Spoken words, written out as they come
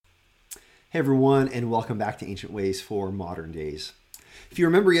Hey everyone, and welcome back to Ancient Ways for Modern Days. If you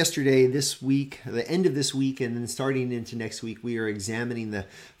remember yesterday, this week, the end of this week, and then starting into next week, we are examining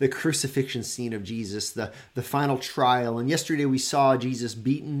the crucifixion scene of Jesus, the final trial. And yesterday we saw Jesus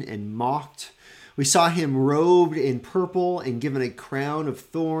beaten and mocked. We saw him robed in purple and given a crown of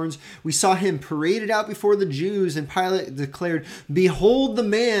thorns. We saw him paraded out before the Jews, and Pilate declared, "Behold the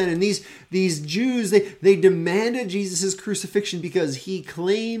man." And these Jews, they demanded Jesus' crucifixion because he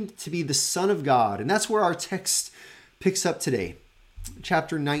claimed to be the Son of God. And that's where our text picks up today.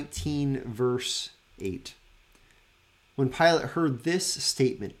 Chapter 19, verse 8. When Pilate heard this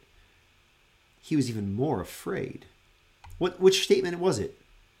statement, he was even more afraid. Which statement was it?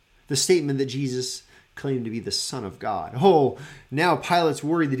 The statement that Jesus claimed to be the Son of God. Oh, now Pilate's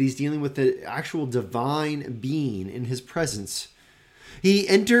worried that he's dealing with the actual divine being in his presence. He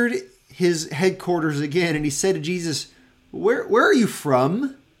entered his headquarters again and he said to Jesus, Where are you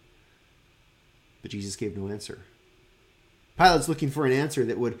from? But Jesus gave no answer. Pilate's looking for an answer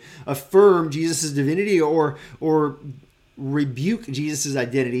that would affirm Jesus' divinity or rebuke Jesus'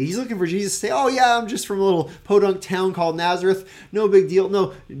 identity. He's looking for Jesus to say, "Oh yeah, I'm just from a little podunk town called Nazareth. No big deal."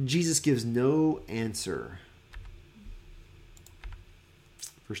 No, Jesus gives no answer.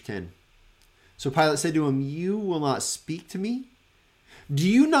 Verse 10. So Pilate said to him, "You will not speak to me? Do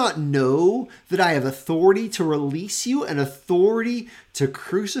you not know that I have authority to release you and authority to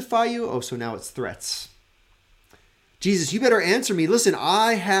crucify you?" Oh, so now it's threats. "Jesus, you better answer me. Listen,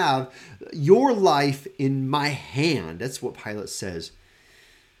 I have your life in my hand." That's what Pilate says.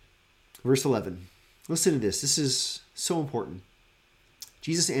 Verse 11. Listen to this. This is so important.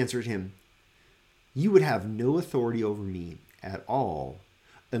 Jesus answered him, "You would have no authority over me at all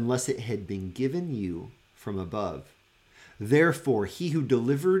unless it had been given you from above. Therefore, he who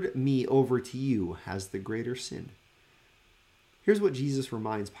delivered me over to you has the greater sin." Here's what Jesus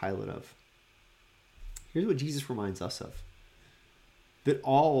reminds Pilate of. Here's what Jesus reminds us of. That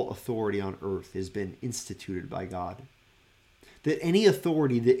all authority on earth has been instituted by God. That any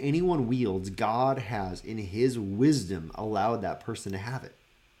authority that anyone wields, God has, in his wisdom, allowed that person to have it.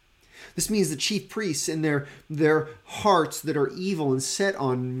 This means the chief priests and their hearts that are evil and set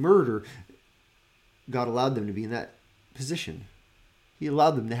on murder, God allowed them to be in that position. He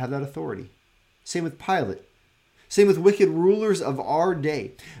allowed them to have that authority. Same with Pilate. Same with wicked rulers of our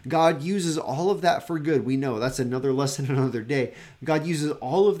day. God uses all of that for good. We know that's another lesson another day. God uses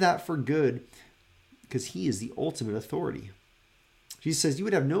all of that for good because he is the ultimate authority. Jesus says, "You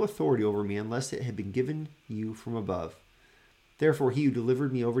would have no authority over me unless it had been given you from above. Therefore, he who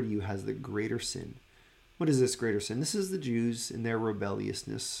delivered me over to you has the greater sin." What is this greater sin? This is the Jews in their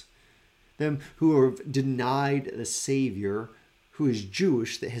rebelliousness. Them who have denied the Savior who is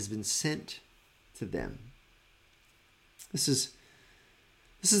Jewish that has been sent to them. This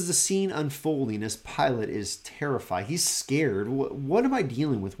is the scene unfolding as Pilate is terrified. He's scared. What am I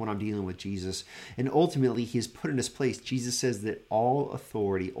dealing with when I'm dealing with Jesus? And ultimately, he is put in his place. Jesus says that all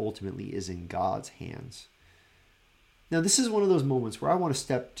authority ultimately is in God's hands. Now, this is one of those moments where I want to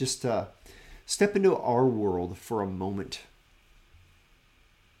step into our world for a moment.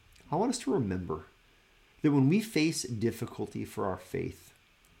 I want us to remember that when we face difficulty for our faith,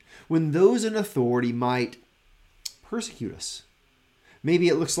 when those in authority might persecute us. Maybe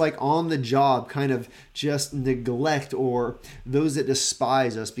it looks like on the job kind of just neglect or those that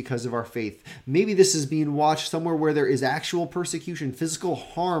despise us because of our faith. Maybe this is being watched somewhere where there is actual persecution, physical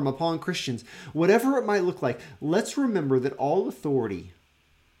harm upon Christians. Whatever it might look like, let's remember that all authority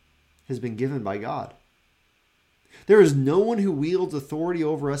has been given by God. There is no one who wields authority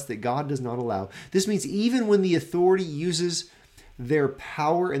over us that God does not allow. This means even when the authority uses their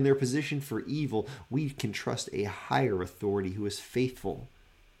power and their position for evil, we can trust a higher authority who is faithful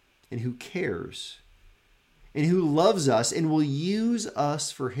and who cares and who loves us and will use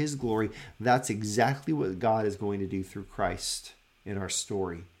us for his glory. That's exactly what God is going to do through Christ in our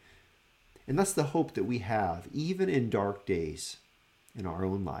story. And that's the hope that we have, even in dark days in our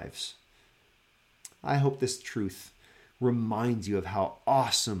own lives. I hope this truth reminds you of how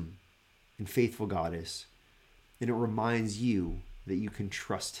awesome and faithful God is. And it reminds you that you can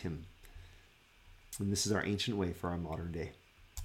trust him. And this is our ancient way for our modern day.